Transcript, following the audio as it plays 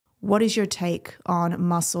What is your take on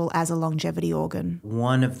muscle as a longevity organ?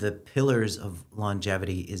 One of the pillars of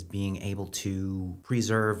longevity is being able to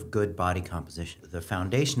preserve good body composition. The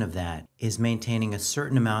foundation of that is maintaining a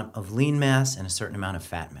certain amount of lean mass and a certain amount of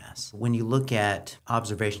fat mass. When you look at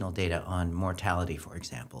observational data on mortality, for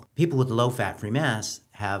example, people with low fat-free mass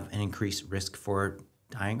have an increased risk for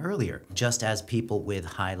dying earlier, just as people with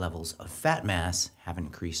high levels of fat mass have an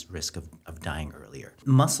increased risk of dying earlier.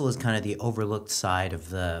 Muscle is kind of the overlooked side of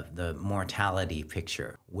the mortality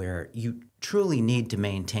picture, where you truly need to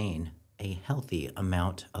maintain a healthy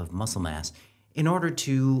amount of muscle mass in order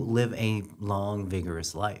to live a long,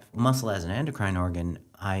 vigorous life. Muscle as an endocrine organ,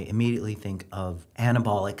 I immediately think of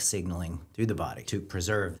anabolic signaling through the body to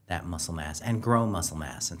preserve that muscle mass and grow muscle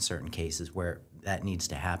mass in certain cases where that needs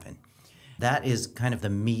to happen. That is kind of the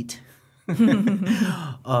meat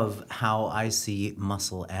of how I see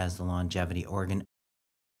muscle as the longevity organ.